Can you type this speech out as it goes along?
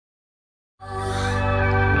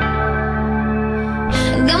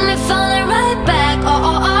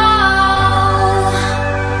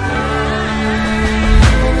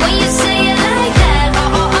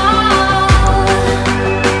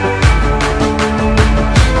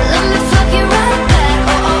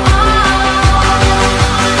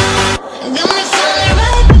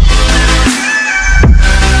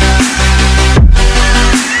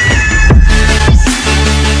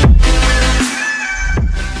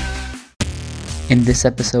In this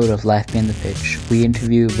episode of Life Beyond the Pitch, we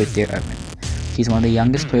interview Vriitya Aravind. He's one of the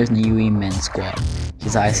youngest players in the UAE Men's squad.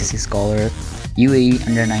 He's an ICC scholar, UAE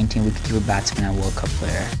Under-19 wicketkeeper batsman and World Cup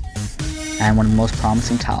player, and one of the most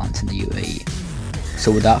promising talents in the UAE.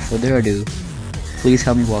 So without further ado, please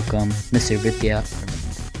help me welcome Mr. Vriitya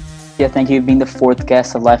Aravind. Yeah, thank you for being the fourth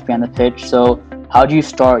guest of Life Beyond the Pitch. So how did you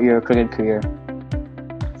start your cricket career?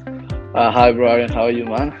 Hi, Brian. How are you,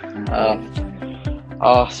 man?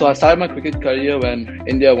 So I started my cricket career when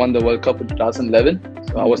India won the World Cup in 2011.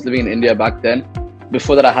 So I was living in India back then.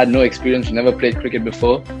 Before that, I had no experience, never played cricket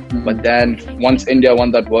before. But then once India won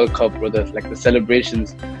that World Cup, the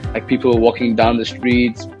celebrations, like people walking down the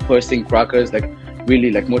streets, bursting crackers, really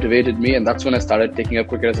motivated me. And that's when I started taking up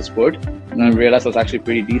cricket as a sport. And I realized I was actually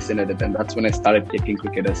pretty decent at it. And that's when I started taking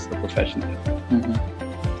cricket as a profession.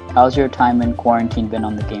 How's your time in quarantine been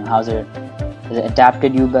on the game? Has it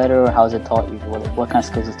adapted you better, or how's it taught you? What kind of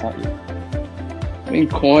skills has it taught you?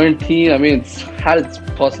 Quarantine, it's had its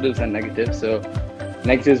positives and negatives. So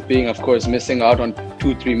negatives being, of course, missing out on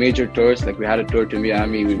 2-3 major tours. Like we had a tour to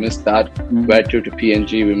Miami, we missed that. We had a tour to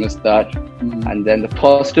PNG, we missed that. And then the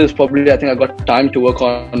positives, probably, I think I got time to work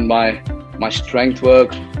on my strength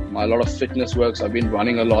work, a lot of fitness work. So I've been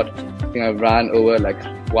running a lot. I think I ran over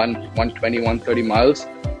 120, 130 miles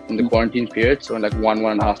in the quarantine period. So in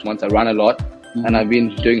 1.5 months, I ran a lot. And I've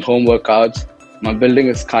been doing home workouts. My building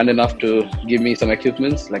is kind enough to give me some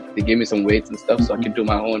equipments, they gave me some weights and stuff, so I can do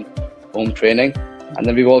my own home training. And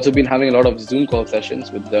then we've also been having a lot of Zoom call sessions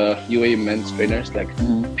with the UAE men's trainers,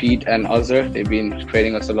 Pete and Azhar. They've been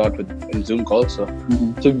training us a lot in Zoom calls. So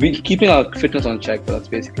we've been keeping our fitness on check, but that's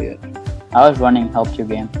basically it. How has running helped your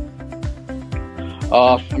game?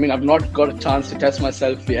 I've not got a chance to test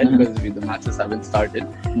myself yet because the matches haven't started.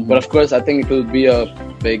 But of course, I think it will be a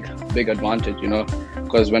big advantage,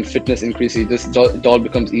 because when fitness increases, it all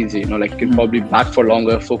becomes easy, you can probably back for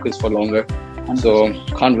longer, focus for longer. 100%. So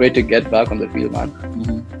can't wait to get back on the field,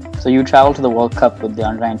 man. So you traveled to the World Cup with the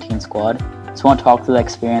Under-19 squad. So want to talk through the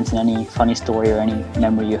experience and any funny story or any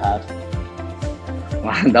memory you have?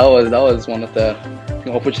 Man, that was one of the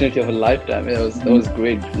opportunity of a lifetime. That was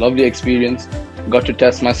great, lovely experience. Got to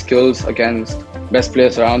test my skills against best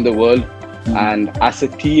players around the world. And as a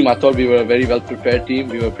team, I thought we were a very well prepared team.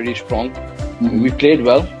 We were pretty strong. We played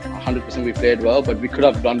well, 100% we played well, but we could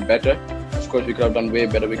have done better. Of course, we could have done way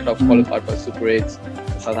better. We could have qualified for Super 8s.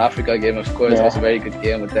 The South Africa game, of course, was a very good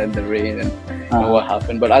game, but then the rain and what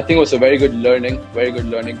happened. But I think it was a very good learning,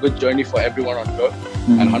 good journey for everyone on tour.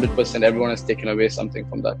 And 100% everyone has taken away something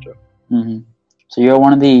from that tour. So you're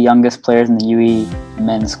one of the youngest players in the UAE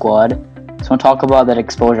men's squad. So I want to talk about that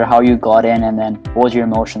exposure, how you got in, and then what was your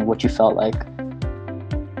emotion, what you felt like?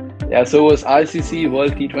 Yeah, so it was ICC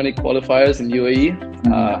World T20 qualifiers in UAE.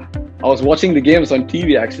 I was watching the games on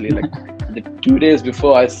TV actually, the 2 days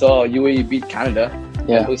before I saw UAE beat Canada.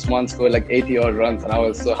 Yeah. Usman scored 80 odd runs and I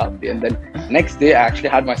was so happy. And then next day I actually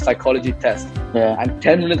had my psychology test. Yeah. And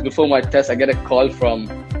 10 minutes before my test, I get a call from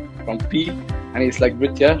Pete. And he's like,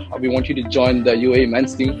 Vriitya, we want you to join the UAE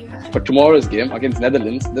men's team for tomorrow's game against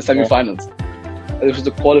Netherlands, the semi-finals. This was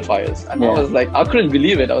the qualifiers. And I was I couldn't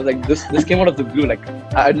believe it. I was like, this came out of the blue.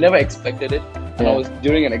 I had never expected it. And I was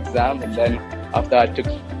during an exam. And then after I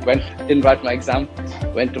didn't write my exam,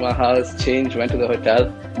 went to my house, changed, went to the hotel.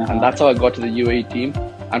 And that's how I got to the UAE team.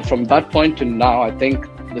 And from that point to now, I think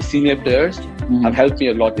the senior players have helped me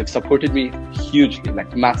a lot. They've supported me hugely,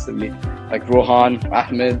 massively. Like Rohan,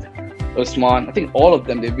 Ahmed, Usman, I think all of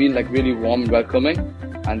them, they've been really warm and welcoming,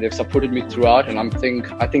 and they've supported me throughout. And I think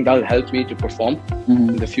that'll help me to perform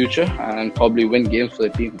in the future and probably win games for the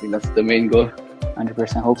team. I think that's the main goal.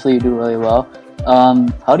 100%. Hopefully you do really well.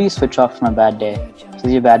 How do you switch off from a bad day? So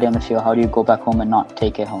it's a bad day on the field. How do you go back home and not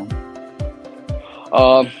take it home?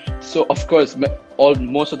 So of course,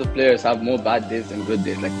 most of the players have more bad days than good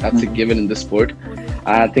days. That's a given in this sport. And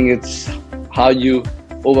I think it's how you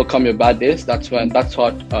overcome your bad days. That's what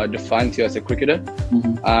defines you as a cricketer.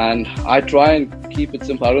 And I try and keep it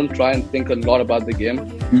simple. I don't try and think a lot about the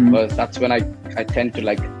game, because that's when I tend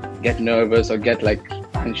to get nervous or get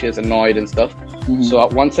anxious, annoyed and stuff. So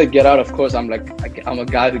once I get out, of course, I'm a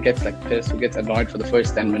guy who gets pissed, who gets annoyed for the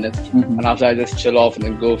first 10 minutes. And after I just chill off and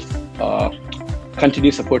then go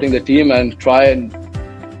continue supporting the team and try and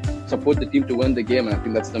support the team to win the game. And I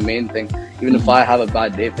think that's the main thing. Even if I have a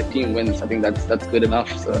bad day, if the team wins, I think that's good enough.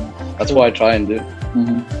 So that's what I try and do.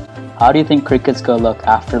 How do you think cricket's going to look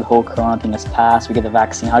after the whole corona thing has passed, we get the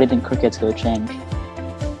vaccine? How do you think cricket's going to change?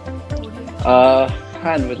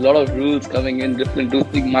 And with a lot of rules coming in, different rules,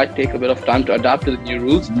 it might take a bit of time to adapt to the new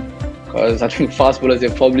rules. Because I think fast bowlers,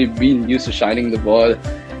 they've probably been used to shining the ball,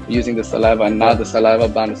 using the saliva, and now the saliva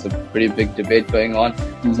ban is a pretty big debate going on.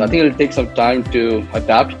 So I think it'll take some time to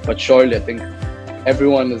adapt, but surely I think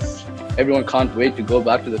everyone can't wait to go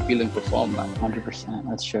back to the field and perform now. 100%,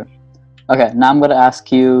 that's true. Okay, now I'm going to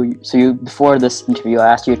ask you, before this interview,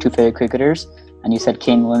 I asked you your two favorite cricketers, and you said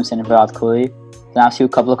Kane Williamson and Virat Kohli. Then I'll ask you a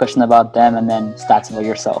couple of questions about them, and then stats about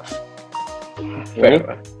yourself. Ready?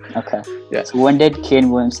 Okay. Yeah. So when did Kane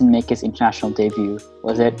Williamson make his international debut?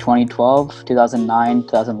 Was it 2012, 2009,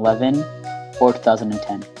 2011, or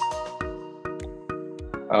 2010?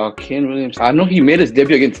 Kane Williamson. I know he made his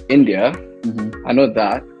debut against India. I know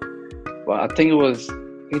that. But I think it was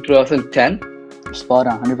in 2010. You're spot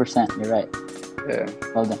on, 100%. You're right. Yeah.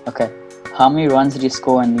 Well done. Okay. How many runs did he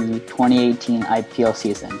score in the 2018 IPL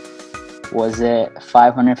season? Was it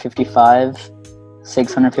 555,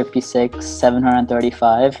 656,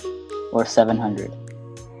 735, or 700?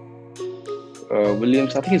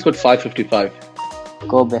 Williams, I think he scored 555.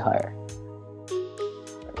 Go a bit higher.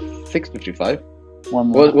 655. One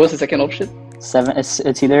more. What was the second option?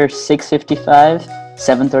 It's either 655,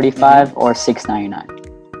 735, or 699.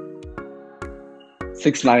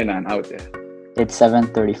 699 out there. It's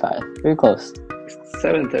 735. Very close.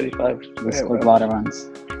 735. He scored a lot of runs.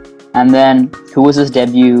 And then, who was his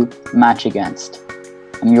debut match against?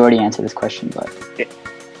 I mean, you already answered this question, but...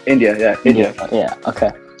 India. Yeah,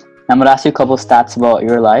 okay. I'm going to ask you a couple of stats about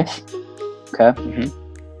your life. Okay?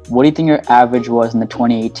 What do you think your average was in the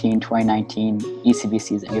 2018-2019 ECB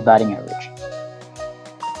season, your batting average?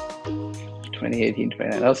 2018-2019,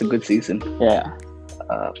 that was a good season. Yeah.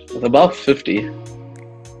 It was about 50.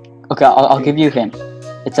 Okay, I'll give you a hint.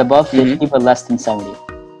 It's above 50, but less than 70.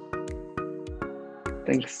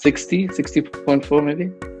 I think 60.4 maybe?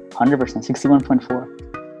 100%, 61.4.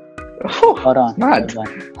 Oh, Hold on. mad.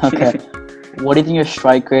 Okay. What do you think your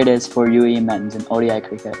strike rate is for UAE Men's in ODI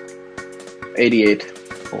cricket? 88.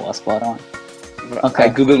 Oh, spot on. Okay. I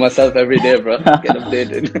Google myself every day, bro. Get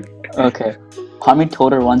updated. Okay. How many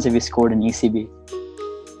total runs have you scored in ECB?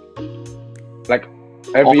 Like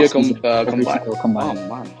every year combined. Combined. Oh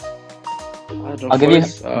man. I'll give you.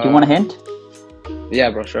 Do you want a hint? Yeah,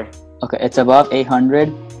 bro. Sure. Okay, it's above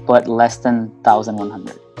 800, but less than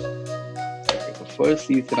 1,100. The first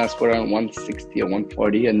season I scored around 160 or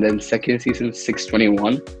 140, and then second season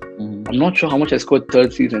 621. I'm not sure how much I scored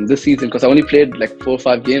third season. This season, because I only played like 4 or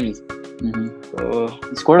 5 games. So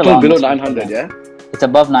you scored a lot. Below 900, yeah. It's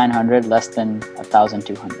above 900, less than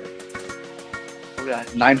 1,200.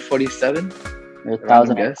 947.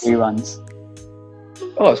 1,003 runs.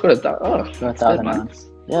 Oh, I scored 1,000 runs.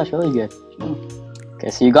 Yeah, it's really good. Okay,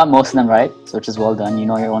 so you got most of them right, so which is well done. You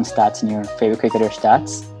know your own stats and your favorite cricketer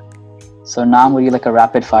stats. So now I'm going to do like a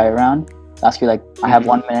rapid fire round. I'll ask you like, I have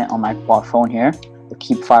 1 minute on my phone here. I'll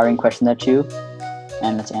keep firing questions at you,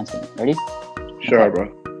 and let's answer them. Ready? Sure, okay. Bro.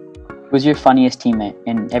 Who's your funniest teammate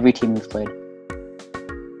in every team you've played?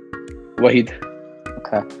 Wahid.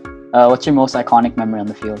 Okay. What's your most iconic memory on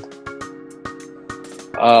the field?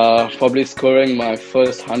 Probably scoring my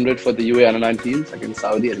first 100 for the UAE Under-19s against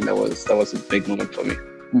Saudi. I think that was a big moment for me.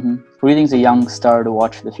 Who do you think is a young star to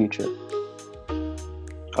watch for the future?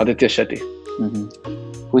 Aditya Shetty.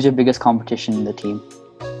 Who's your biggest competition in the team?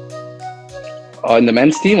 In the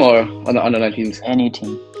men's team or on the Under-19s? Any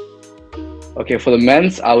team. Okay, for the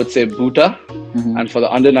men's, I would say Bhuta, and for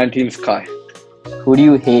the Under-19s, Kai. Who do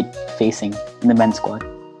you hate facing in the men's squad?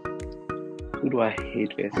 Who do I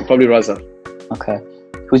hate facing? Probably Raza. Okay.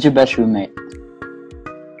 Who's your best roommate?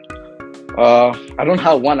 I don't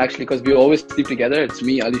have one actually, because we always sleep together. It's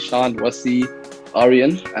me, Alishan, Wasi,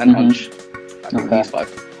 Aryan, and Ansh. I think these 5.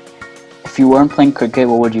 If you weren't playing cricket,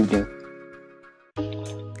 what would you do?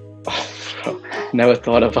 Never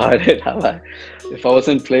thought about it. If I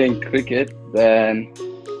wasn't playing cricket, then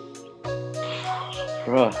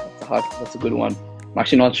bro, that's a good one. I'm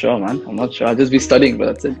actually not sure, man. I'm not sure. I'll just be studying, but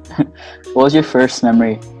that's it. What was your first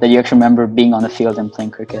memory that you actually remember being on the field and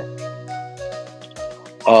playing cricket?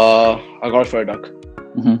 I got for a duck.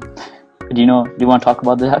 Do you want to talk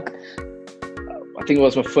about the duck? I think it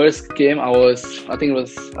was my first game. I was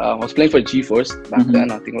playing for G-Force back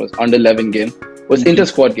then. I think it was under 11 game. It was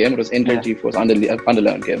inter-squad game. It was inter-G-Force under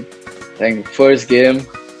 11 game. I think first game,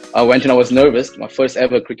 I went and I was nervous. My first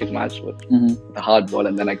ever cricket match with the hard ball,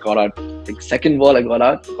 and then I got out. I think second ball I got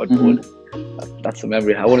out, got pulled. That's a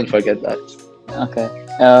memory. I wouldn't forget that. Okay.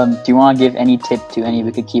 Do you want to give any tip to any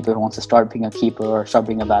wicket keeper who wants to start being a keeper or start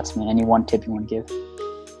being a batsman? Any one tip you want to give?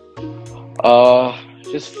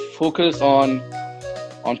 Just focus on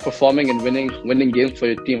performing and winning games for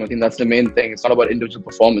your team. I think that's the main thing. It's not about individual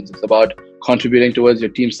performance. It's about contributing towards your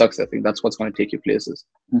team's success. I think that's what's going to take you places.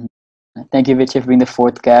 Thank you, Vriitya, for being the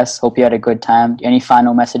fourth guest. Hope you had a good time. Any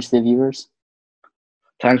final message to the viewers?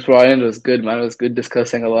 Thanks, Ryan. It was good, man. It was good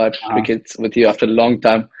discussing about cricket with you after a long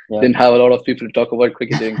time. Yeah. Didn't have a lot of people to talk about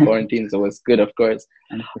cricket during quarantine, so it was good, of course.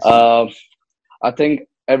 I think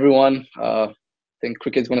everyone, I think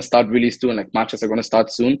cricket's going to start really soon. Like matches are going to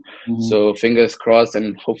start soon. So fingers crossed,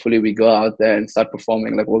 and hopefully we go out there and start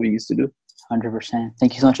performing like what we used to do. 100%.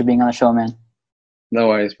 Thank you so much for being on the show, man. No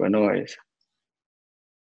worries, bro. No worries.